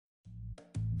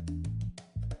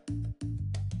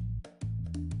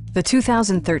The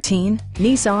 2013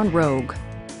 Nissan Rogue.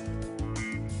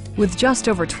 With just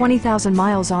over 20,000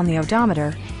 miles on the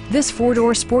odometer, this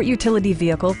four-door sport utility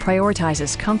vehicle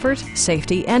prioritizes comfort,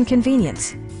 safety, and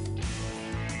convenience.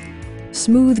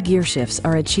 Smooth gear shifts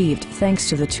are achieved thanks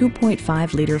to the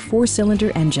 2.5-liter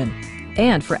four-cylinder engine.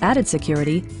 And for added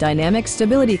security, dynamic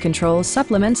stability control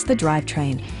supplements the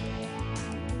drivetrain.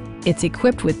 It's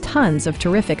equipped with tons of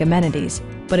terrific amenities,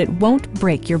 but it won't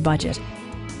break your budget,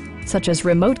 such as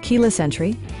remote keyless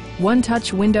entry,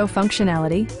 one-touch window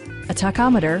functionality, a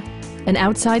tachometer, an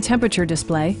outside temperature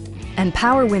display, and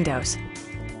power windows.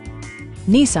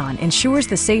 Nissan ensures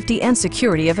the safety and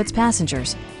security of its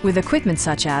passengers with equipment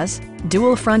such as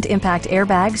dual front impact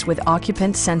airbags with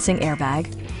occupant sensing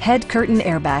airbag, head curtain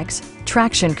airbags,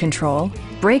 traction control,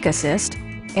 brake assist,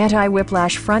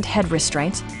 anti-whiplash front head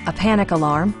restraints, a panic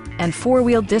alarm, and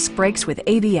four-wheel disc brakes with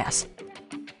ABS.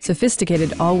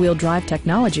 Sophisticated all-wheel drive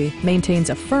technology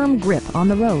maintains a firm grip on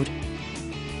the road.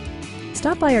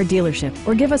 Stop by our dealership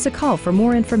or give us a call for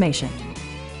more information.